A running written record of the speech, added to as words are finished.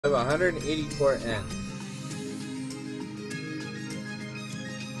I have 184 N.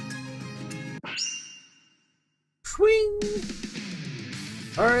 Swing!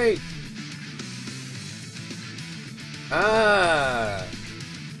 Alright. Ah!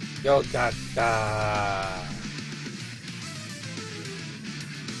 Yo da da!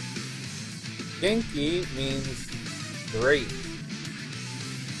 Genki means great,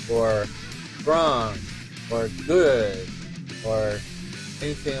 or strong, or good, or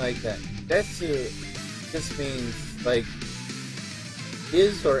anything like that. Detsu just means like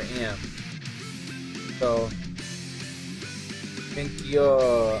is or am. So, thank you,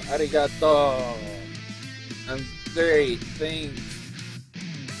 arigato. I'm great, thanks.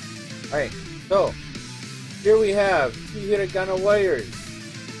 Alright, so here we have 2 hiragana wires.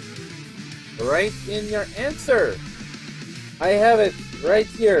 Write in your answer. I have it right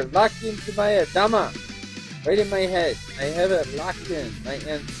here, locked into my adama. Right in my head. I have it locked in, my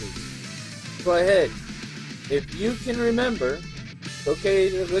answer. Go ahead. If you can remember, it's okay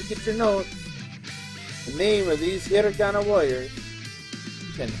to look at your notes, the name of these hiragana warriors,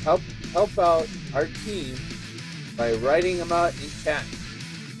 you can help out our team by writing them out in chat.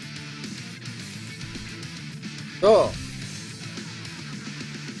 So,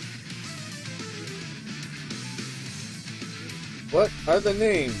 what are the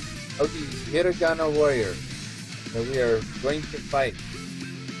names of these hiragana warriors that we are going to fight?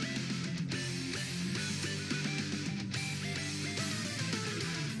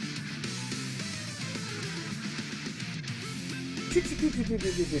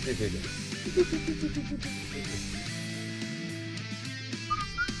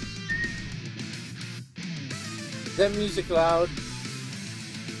 Is that music loud?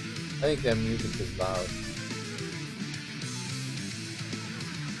 I think that music is loud.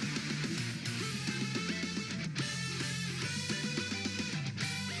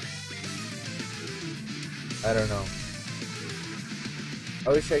 I don't know. I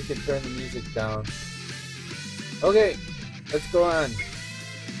wish I could turn the music down. Okay, let's go on.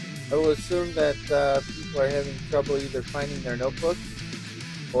 I will assume that people are having trouble either finding their notebooks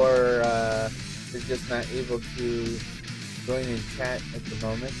or they're just not able to join in chat at the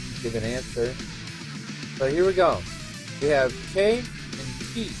moment to give an answer. So here we go. We have K and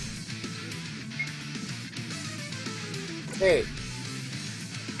T. K.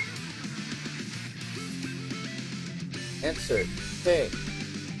 Answer. K.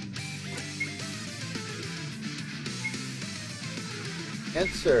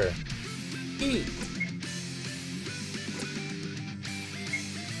 Answer. T.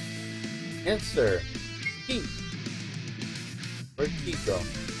 Answer. T. Where'd T go?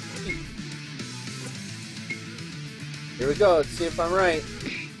 T. Here we go. Let's see if I'm right.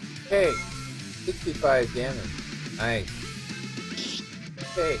 K. 65 damage. Nice.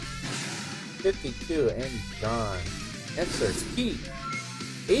 K. 52 and he's gone. Answer T.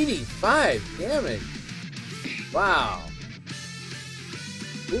 85 damage. Wow.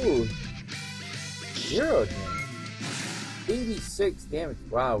 Ooh. 0 damage. 86 damage.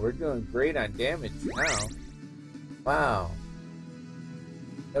 Wow, we're doing great on damage now. Wow.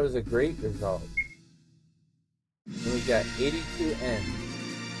 That was a great result. And we got 82 N.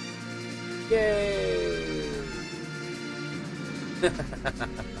 Yay!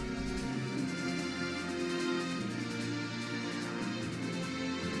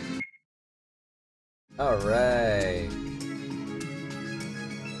 Alright.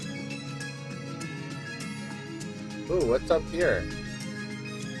 Ooh, what's up here?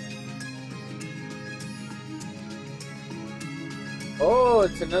 Oh,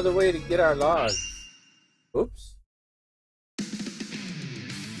 it's another way to get our logs. Oops.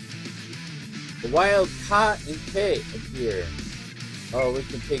 The wild Ka and K appear. Oh, we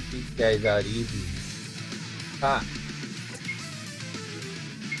can take these guys out easy. Ka.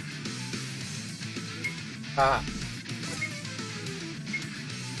 Ka.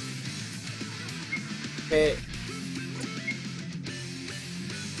 K.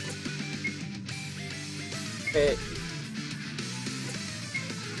 K.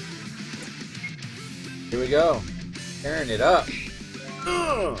 Here we go. Tearing it up.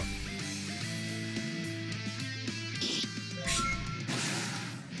 Ugh.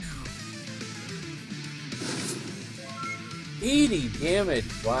 80 damage.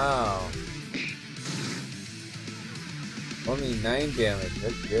 Wow. Only 9 damage.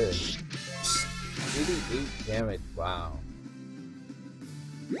 That's good. 88 damage. Wow.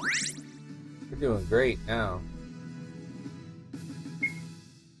 We're doing great now.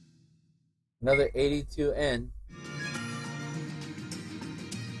 Another 82 N.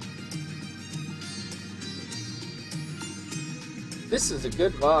 This is a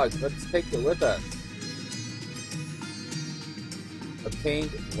good log. Let's take it with us.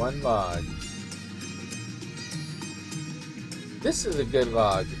 Obtained 1 log. This is a good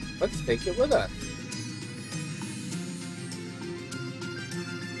log. Let's take it with us.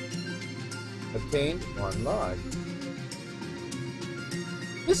 Obtained 1 log.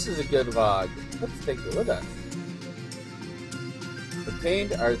 This is a good log. Let's take it with us.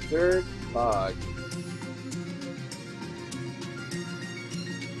 Obtained our 3rd log.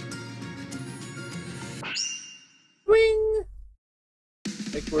 Wing!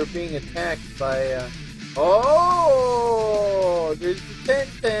 Like we're being attacked by, oh! There's the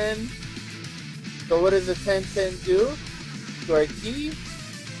 1010. So what does the 1010 do to our key?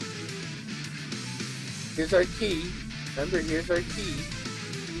 Here's our key. Remember, here's our key.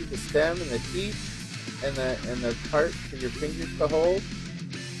 The stem and the teeth and the part for your fingers to hold.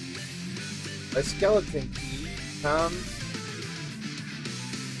 A skeleton key comes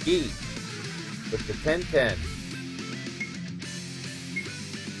E with the 1010.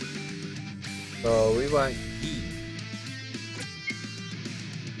 So we want E.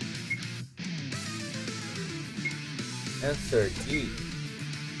 Answer E.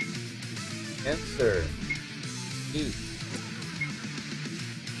 Answer E.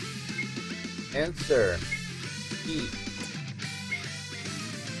 Answer E.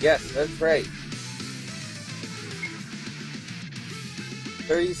 Yes, that's right.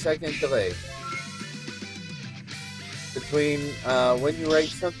 30-second delay between when you write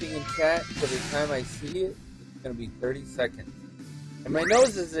something in chat to the time I see it. It's going to be 30 seconds. And my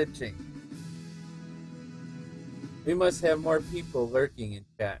nose is itching. We must have more people lurking in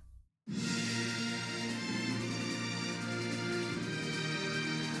chat.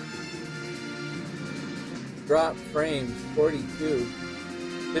 Drop frames 42.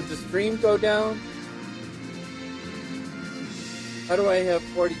 Did the stream go down? How do I have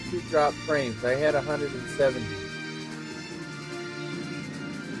 42 drop frames? I had 170.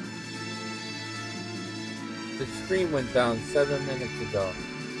 The stream went down 7 minutes ago.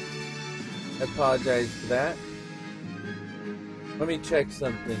 I apologize for that. Let me check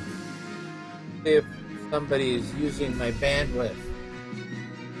something. See if somebody is using my bandwidth.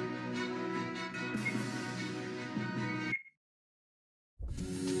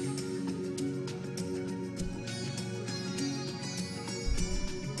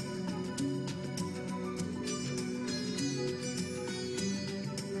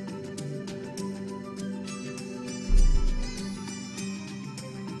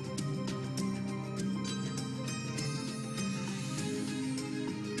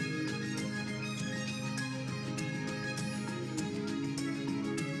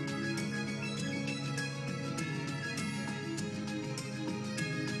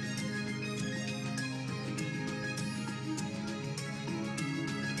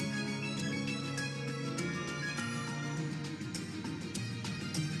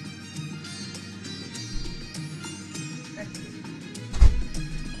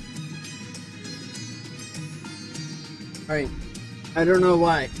 Alright, I don't know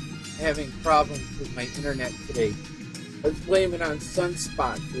why I'm having problems with my internet today. Let's blame it on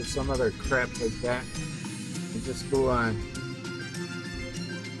sunspots or some other crap like that. And just go on.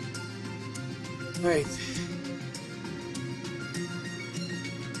 Alright.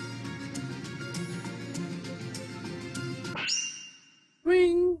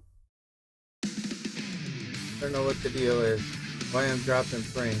 Ring! I don't know what the deal is. Why I'm dropping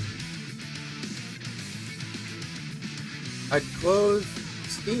frames. I'd close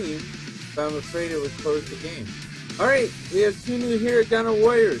Steam, but I'm afraid it would close the game. Alright, we have 2 new Hiragana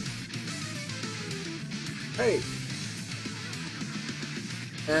Warriors. Right.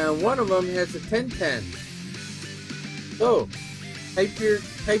 And one of them has a 1010. So, type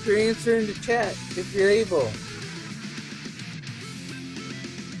your answer into chat if you're able.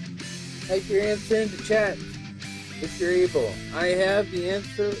 Type your answer into chat if you're able. I have the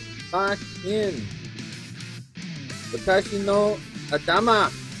answer locked in. Watashi no Adama.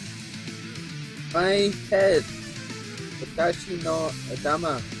 My head. Watashi no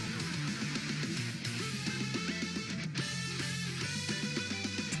Adama.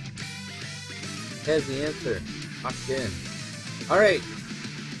 Has the answer locked in. Alright.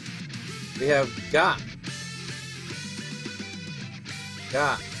 We have Ga.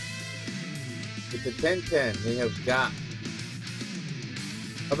 Ga. With the 1010, we have Ga.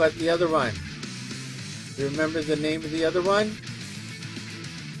 How about the other one? Do you remember the name of the other one?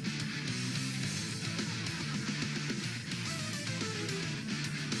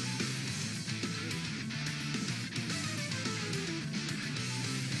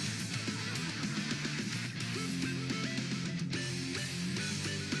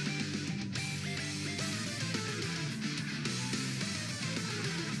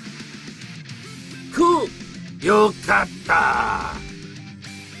 Yokata!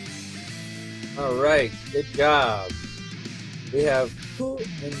 Alright, good job. We have Ku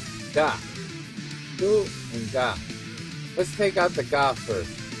and Ga. Ku and Ga. Let's take out the Ga first.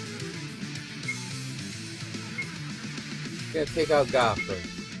 We're gonna take out Ga first.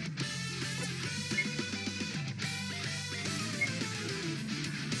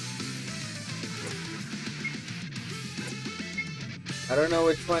 I don't know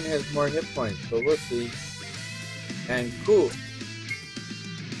which one has more hit points, but we'll see. And Ku.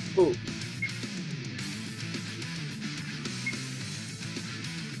 Ku.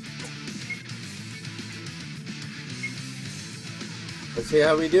 Let's see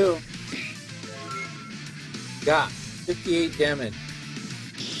how we do. Ga. 58 damage.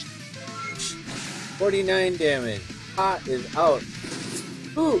 49 damage. Ha is out.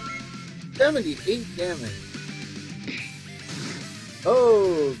 Ooh, 78 damage.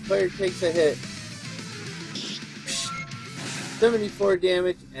 Oh, player takes a hit. 74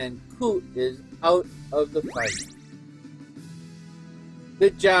 damage, and Ku is out of the fight.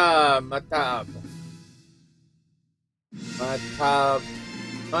 Good job, Matab. Matatab.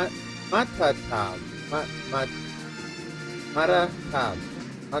 Matatab. Matatab.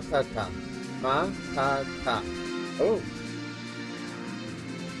 Matatab. Matatab. Oh.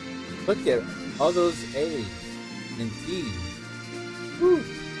 Look at all those A's and T's. Woo.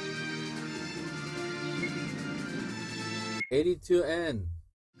 82N.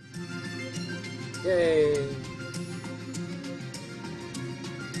 Yay.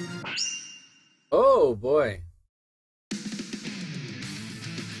 Oh boy.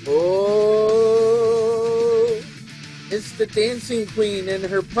 Oh, it's the Dancing Queen and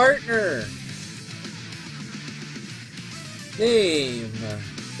her partner. Name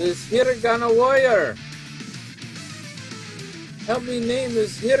this Hiragana warrior. Help me name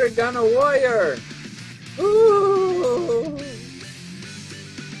this Hiragana warrior. Ooh.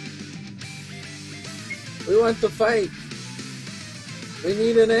 We want to fight. We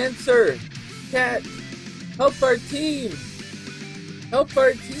need an answer. Cat, help our team. Help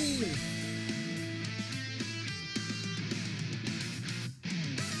our team.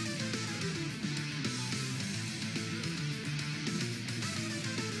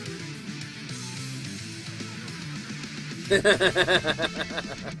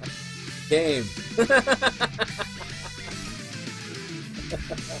 Game.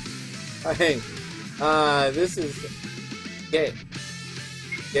 Alright. This is gay.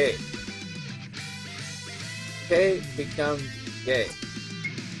 Gay. K becomes gay.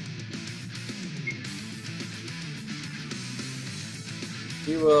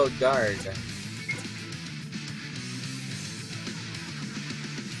 He will guard.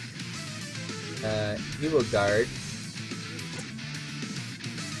 He will guard.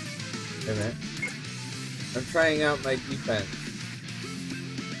 Wait a minute. I'm trying out my defense.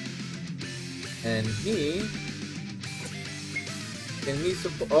 And he... Can he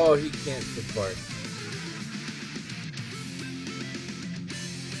support? Oh, he can't support.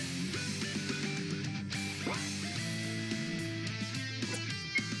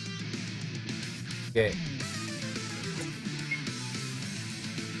 Okay.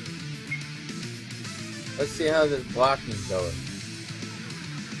 Let's see how this blocking goes.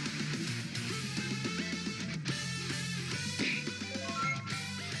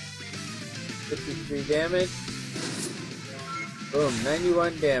 $53 damage. Boom,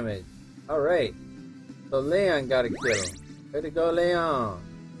 91 damage. Alright. So Leon got a kill. Way to go, Leon.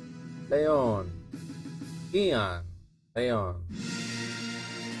 Leon. Leon. Leon.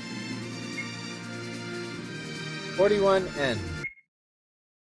 41N.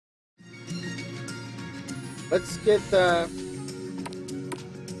 Let's get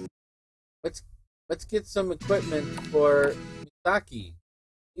let's get some equipment for Misaki.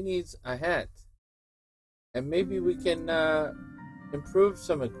 He needs a hat. And maybe we can improve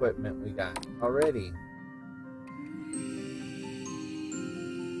some equipment we got already.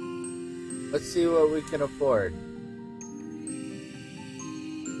 Let's see what we can afford.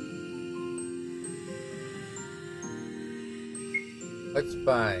 Let's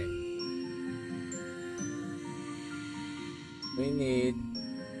buy. We need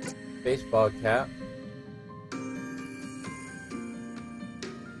baseball cap.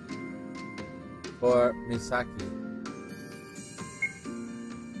 For Misaki.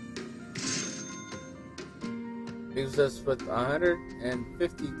 Leaves us with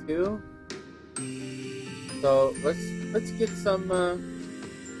 152. So let's get some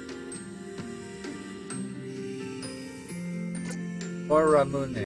more Ramune.